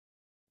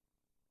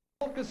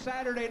Polka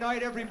Saturday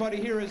night. Everybody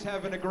here is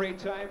having a great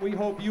time. We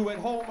hope you at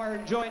home are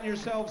enjoying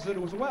yourselves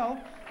as well.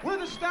 We're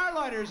the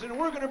Starlighters, and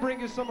we're going to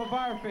bring you some of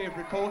our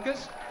favorite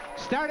polkas,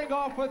 starting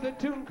off with a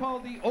tune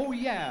called the Oh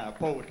Yeah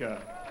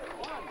Polka.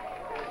 One.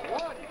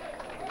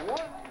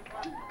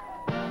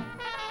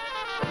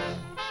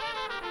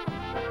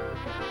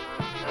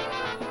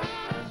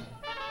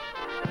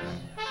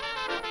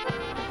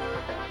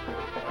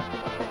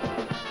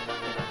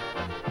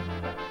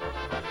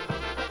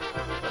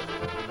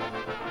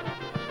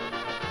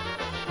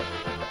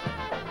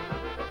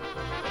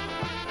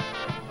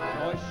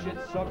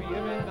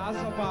 Sobie na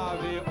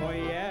zabawie,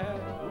 oje,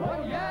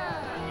 oje,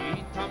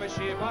 i tam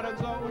się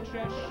bardzo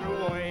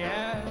ucieszyły, oje.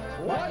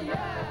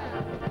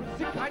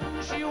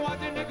 Muzykanci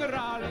ładnie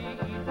grali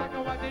i tak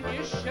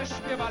ładnie się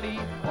śpiewali,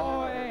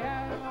 oje,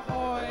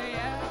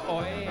 oje,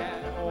 oje,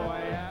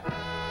 oje.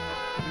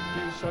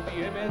 Wypił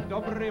sobie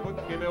dobry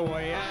wódki,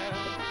 oje,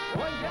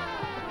 oje,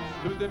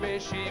 z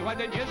ludźmi się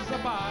ładnie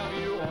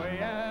zabawił,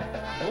 oje,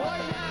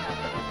 oje.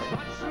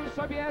 Zaczął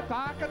sobie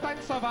tak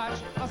tańcować,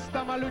 a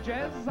tam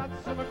ludzie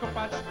zaczęły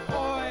kopać.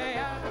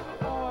 Oje,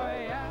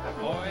 oje,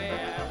 oje,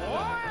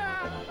 oje.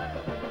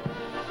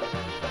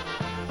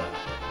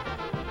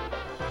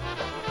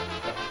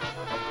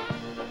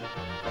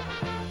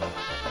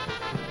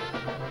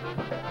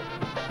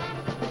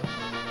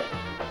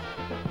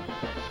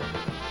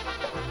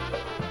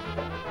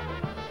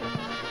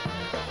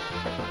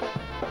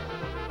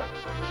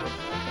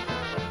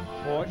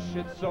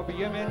 Poszedł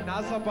sobie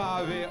na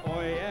zabawie,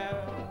 oje,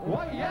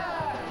 oje,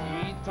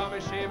 i tam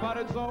się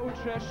bardzo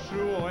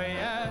ucieszył,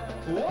 oje,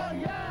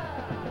 oje.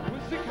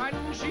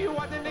 Muzykanci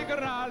ładnie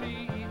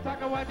grali i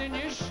tak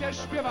ładnie się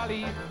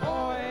śpiewali,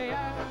 oje,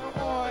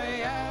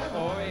 oje,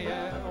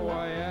 oje,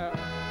 oje.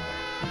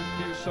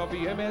 Wypił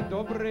sobie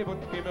dobry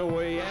wódki,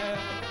 oje,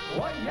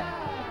 oje,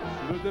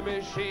 z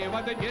ludźmi się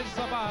ładnie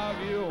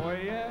zabawił,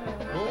 oje,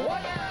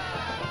 oje.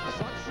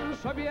 Zaczął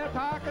sobie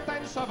tak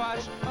tańcować,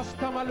 a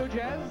tam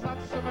ludzie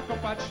zaczęły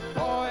kopać,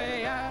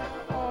 oje,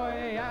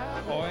 oje,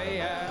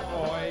 oje,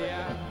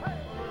 oje.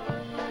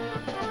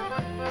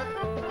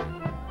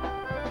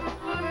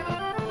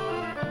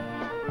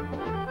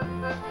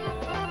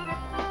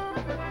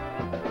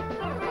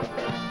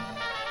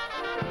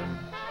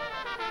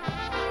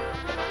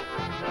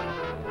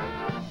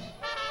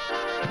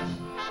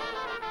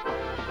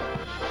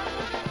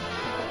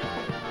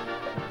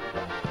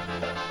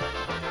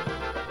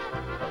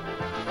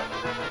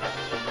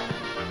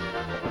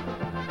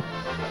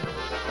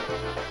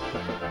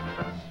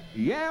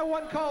 Yeah,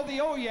 one called the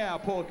Oh Yeah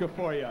Polka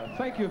for you.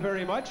 Thank you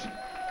very much.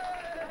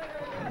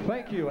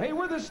 Thank you. Hey,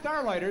 we're the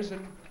Starlighters,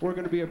 and we're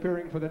going to be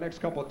appearing for the next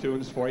couple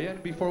tunes for you.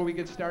 And before we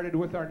get started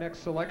with our next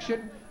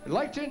selection, I'd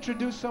like to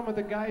introduce some of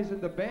the guys in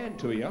the band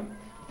to you.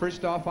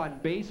 First off, on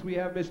bass, we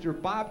have Mr.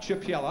 Bob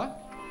Chipiella.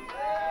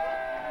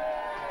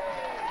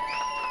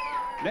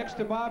 Next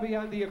to Bobby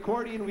on the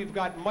accordion, we've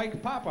got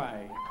Mike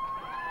Popeye.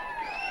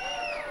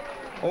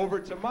 Over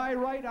to my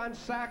right on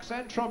sax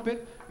and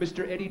trumpet,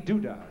 Mr. Eddie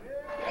Duda.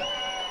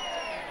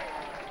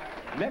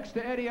 Next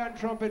to Eddie on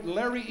trumpet,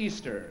 Larry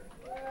Easter.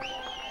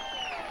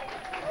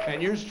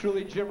 And yours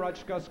truly, Jim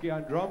Rachkowski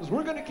on drums.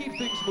 We're going to keep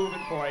things moving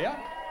for you.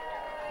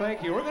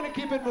 Thank you. We're going to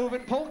keep it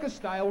moving. Polka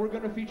style, we're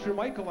going to feature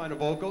Michael on a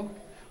vocal.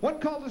 One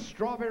called the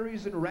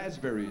Strawberries and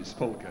Raspberries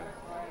Polka.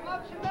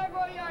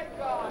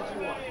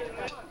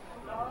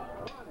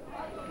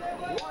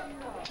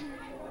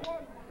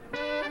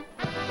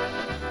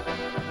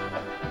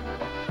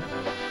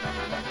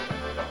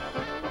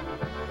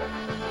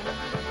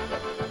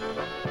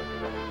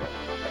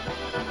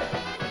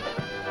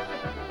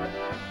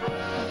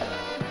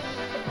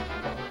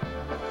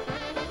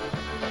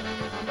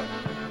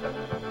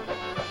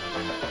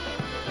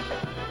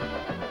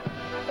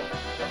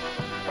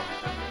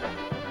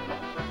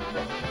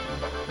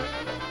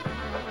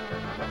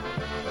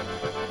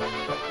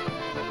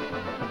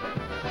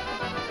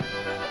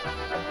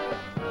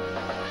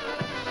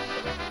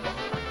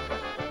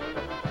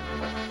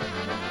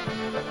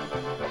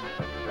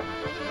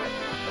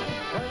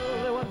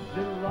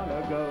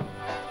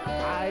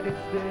 I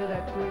tasted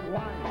that sweet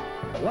wine,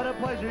 what a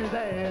pleasure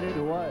that it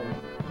was.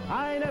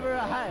 I never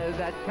had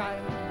that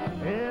kind,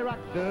 it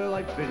rocked the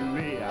life in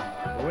me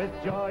with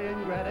joy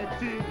and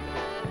gratitude.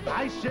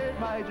 I shared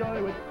my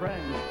joy with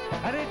friends,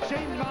 and it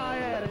changed my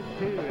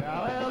attitude.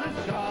 Well, the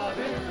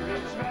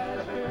strawberries,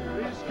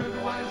 raspberries,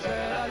 good wines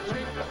that I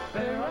drink,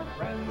 there are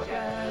friends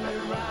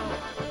gathered round,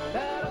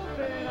 that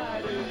often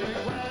I do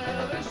drink.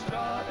 Well, the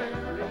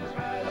strawberries,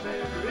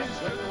 raspberries,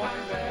 good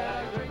wines that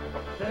I drink,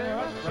 there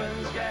are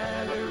friends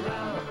gathered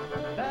round,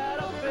 that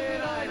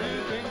often I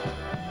do drink.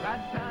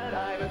 Last night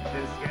I met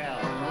this gal,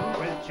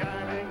 with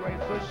charming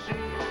grace was she.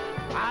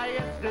 I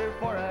asked her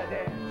for a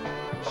dance,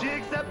 she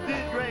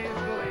accepted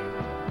gracefully.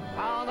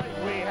 All night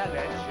we had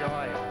that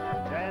joy,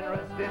 then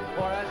rested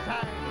for a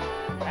time,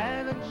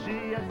 and then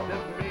she asked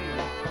of me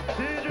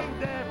to drink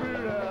that fruit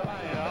of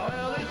mine. Oh,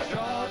 well, the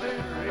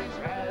strawberries,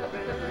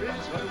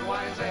 raspberries, good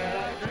wines that I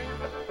drink,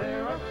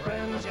 there are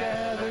friends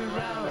gathered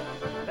round,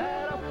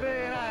 that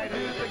often I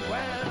do think.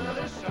 Well,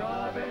 the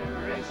strawberries,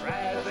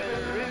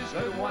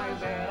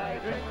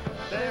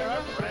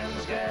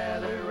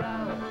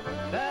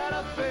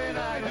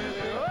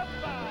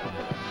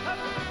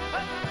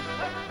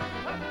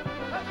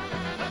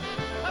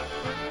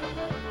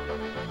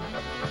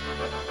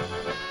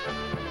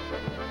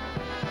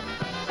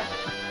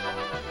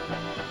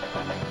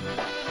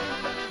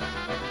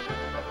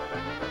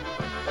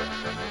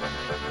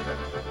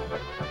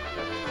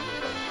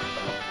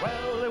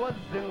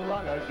 wasn't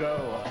long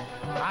ago.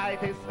 I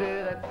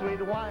tasted that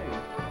sweet wine.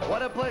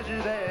 What a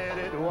pleasure that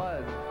it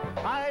was.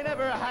 I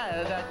never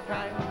had that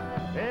kind.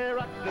 It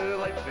rocked the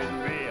life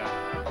in me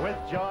with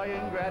joy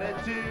and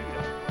gratitude.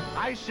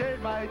 I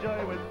shared my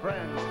joy with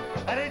friends,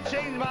 and it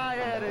changed my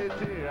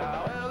attitude.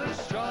 Well, there's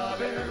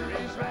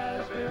strawberries,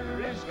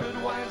 raspberries,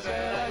 good wines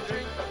that I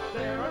drink.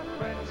 There are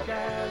friends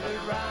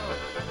gathered round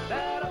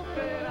that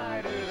open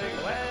I do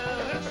think. Well,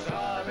 there's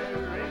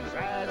strawberries,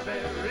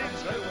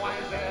 raspberries, good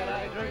wines that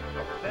I drink.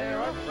 There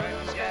are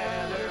friends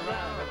gathered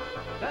round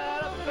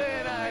that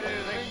open I do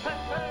think. Hey,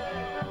 hey.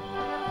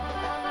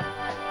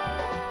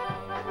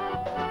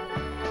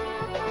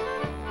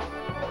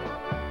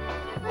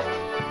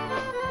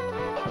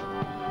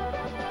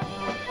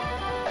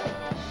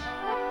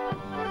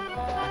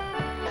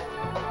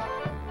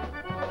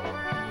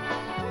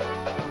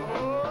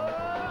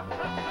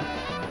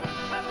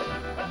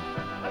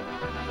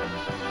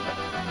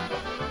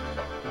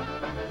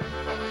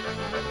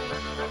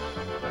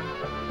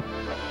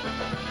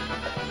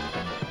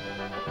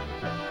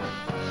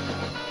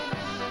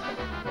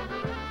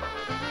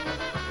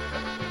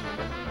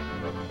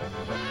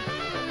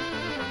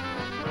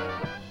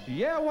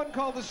 Yeah, one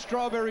called the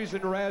Strawberries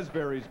and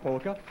Raspberries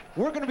Polka.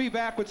 We're going to be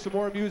back with some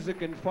more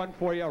music and fun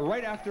for you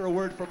right after a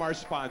word from our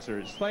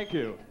sponsors. Thank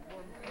you.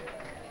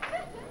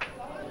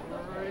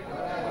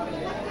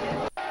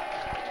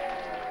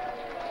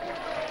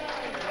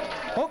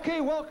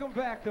 Okay, welcome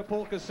back to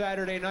Polka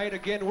Saturday Night.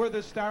 Again, we're the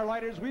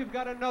Starlighters. We've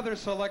got another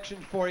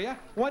selection for you,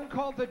 one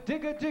called the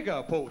Digga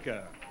Digga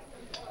Polka.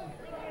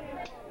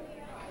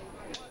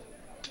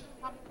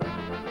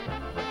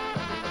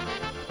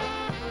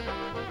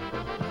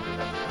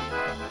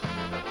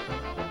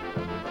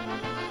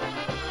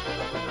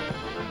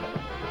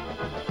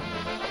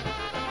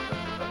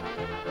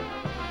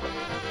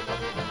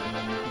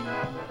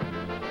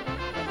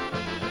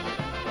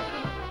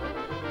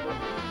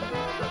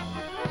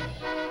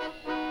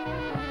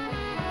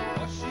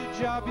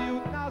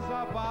 Dziabił na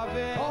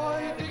zabawie.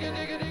 Oj, dyga,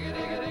 dyga, dyga,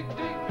 dyga, dyg,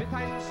 dyg.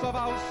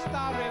 Wytańcował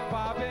stare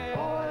baby.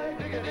 Oj,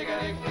 dyga, dyga,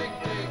 dyg, dyg,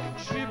 dyg.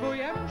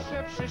 Szybujem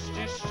się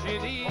wszyscy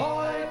szczyli.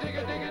 Oj,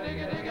 dyga, dyga,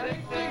 dyga, dyga,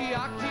 dyg, dyg.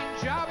 Jak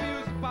ten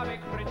dziabił z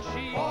babek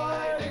kręci. Oj,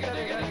 dyga,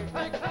 dyga, dyg,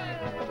 dyg, dyg.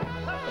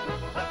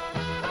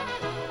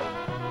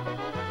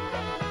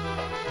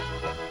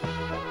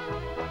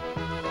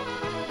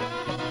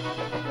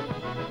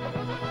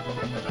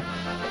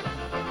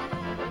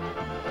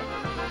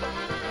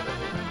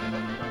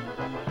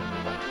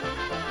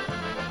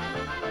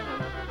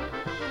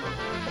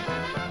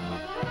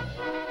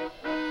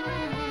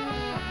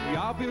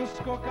 Jabił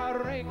skoka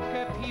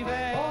rękę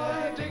piwę.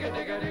 Oj, dyga,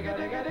 dyga, dyga,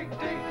 dyga, dyg,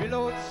 dyg.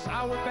 Wylał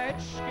całą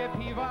beczkę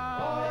piwa.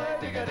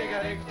 Oj, dyga,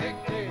 dyga, dyg, dyg,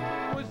 dyg.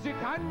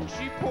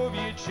 Muzykanci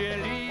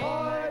powiedzieli.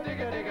 Oj,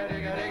 dyga, dyga,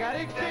 dyga, dyga,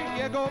 dyg, dyg.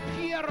 Jego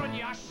pieron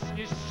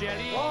jaśnie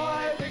ścieli.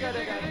 Oj, dyga,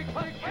 dyga, dyg, dyg,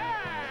 dyg.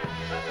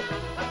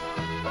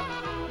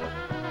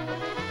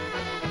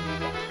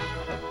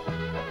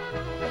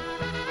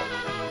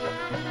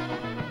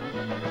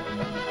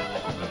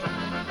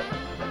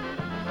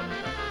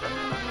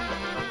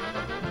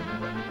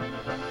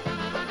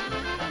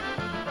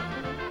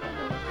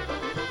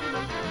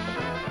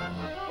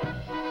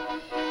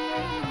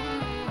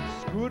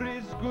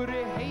 Z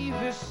góry, hej,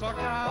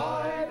 wysoka.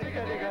 Oj,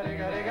 dyga, dyga,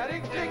 dyga, dyga,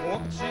 dyg, dyg.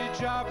 Chłopcy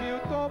dziabił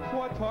do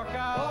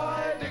potoka.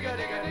 Oj, dyga,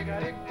 dyga, dyga,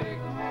 dyg, dyg.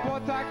 Po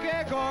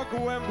takiego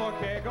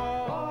głębokiego.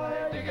 Oj,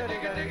 dyga,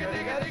 dyga, dyga,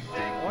 dyga, dyg,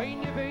 dyg. Oj,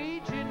 nie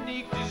wyjdzie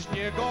nigdy z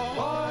niego.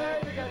 Oj,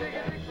 dyga,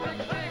 dyga, dyg, dyg,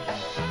 dyg.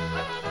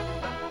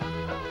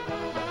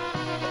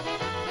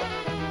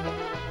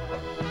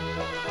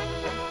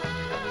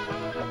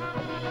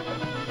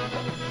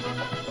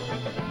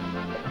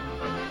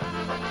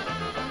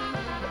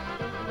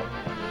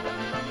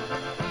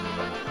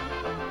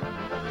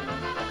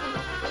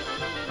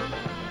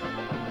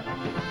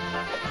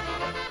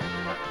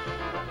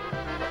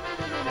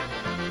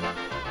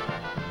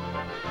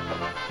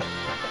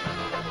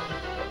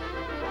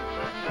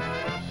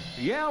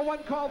 Yeah, one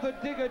called the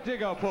Digga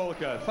Digga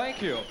Polka.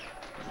 Thank you.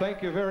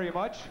 Thank you very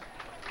much.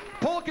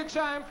 Polka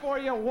time for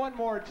you one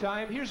more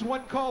time. Here's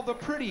one called the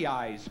Pretty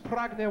Eyes,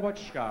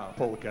 Pragnęłaczka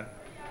Polka.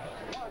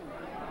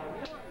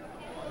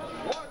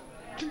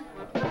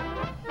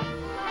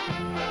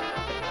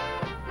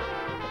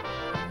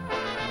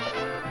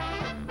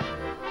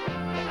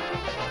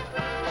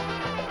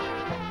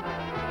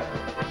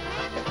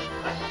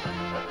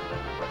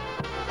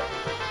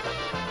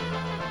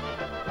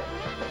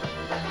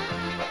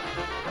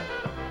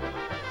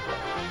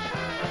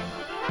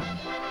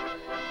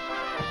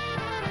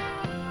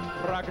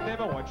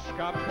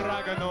 Pragnęłaczka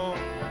pragną,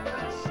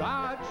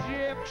 za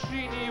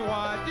dziewczyni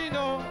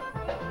ładyną,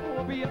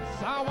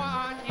 obiecała,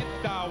 a nie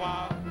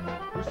dała.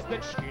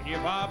 Chusteczki nie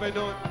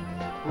wabną,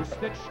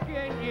 chusteczki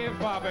nie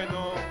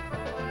wabną,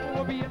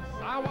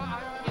 obiecała, a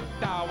nie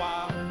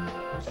dała.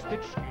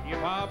 Chusteczki nie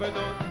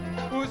wabną,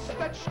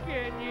 chusteczki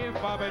nie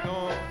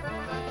wabną.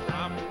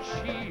 Dam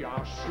ci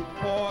aż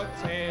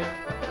potem,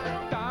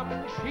 dam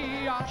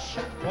ci aż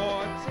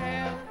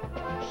potem,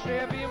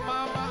 żeby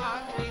mama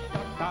ani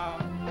tata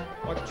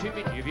oczy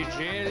my nie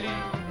wiedzieli,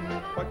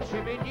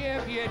 oczy my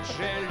nie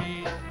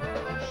wiedzieli,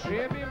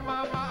 żeby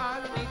mama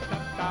ani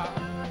tata,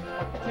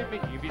 oczy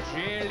my nie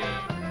wiedzieli,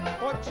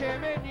 oczy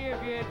my nie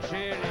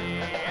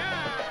wiedzieli.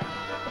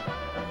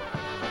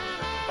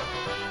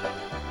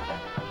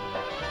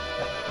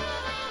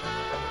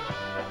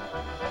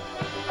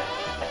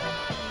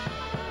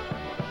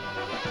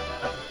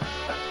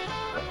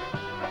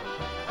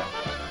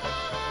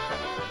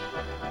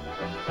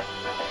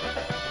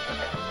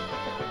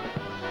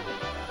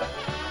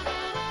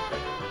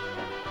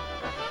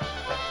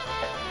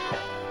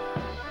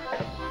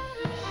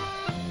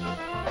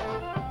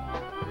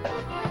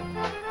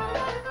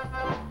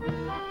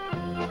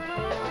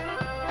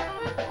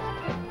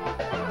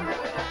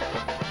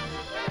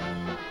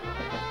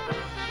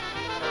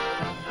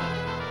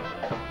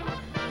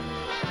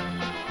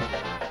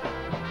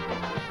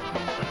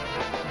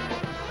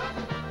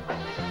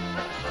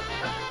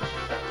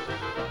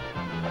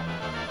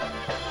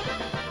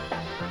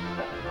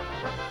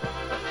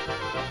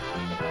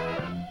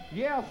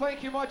 Yeah,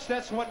 thank you much.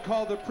 That's one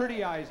called the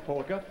Pretty Eyes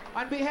Polka.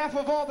 On behalf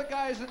of all the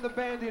guys in the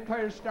band, the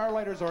entire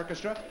Starlighters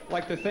Orchestra, I'd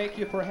like to thank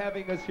you for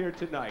having us here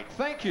tonight.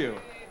 Thank you.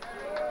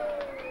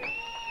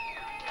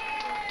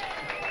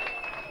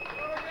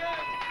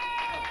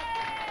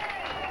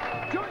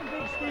 Join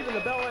Big Steve and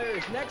the Bel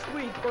Airs next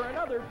week for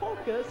another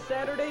Polka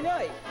Saturday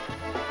Night.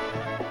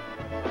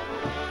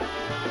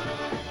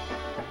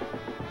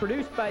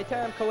 Produced by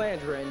Tom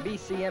Calandra and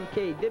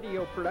BCMK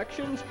Video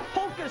Productions,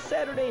 Polka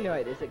Saturday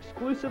Night is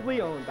exclusively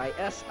owned by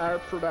SR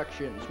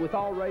Productions, with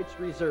all rights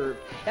reserved.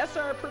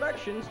 SR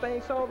Productions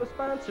thanks all the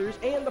sponsors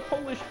and the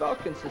Polish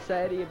Falcons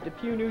Society of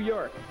Depew, New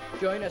York.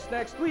 Join us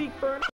next week for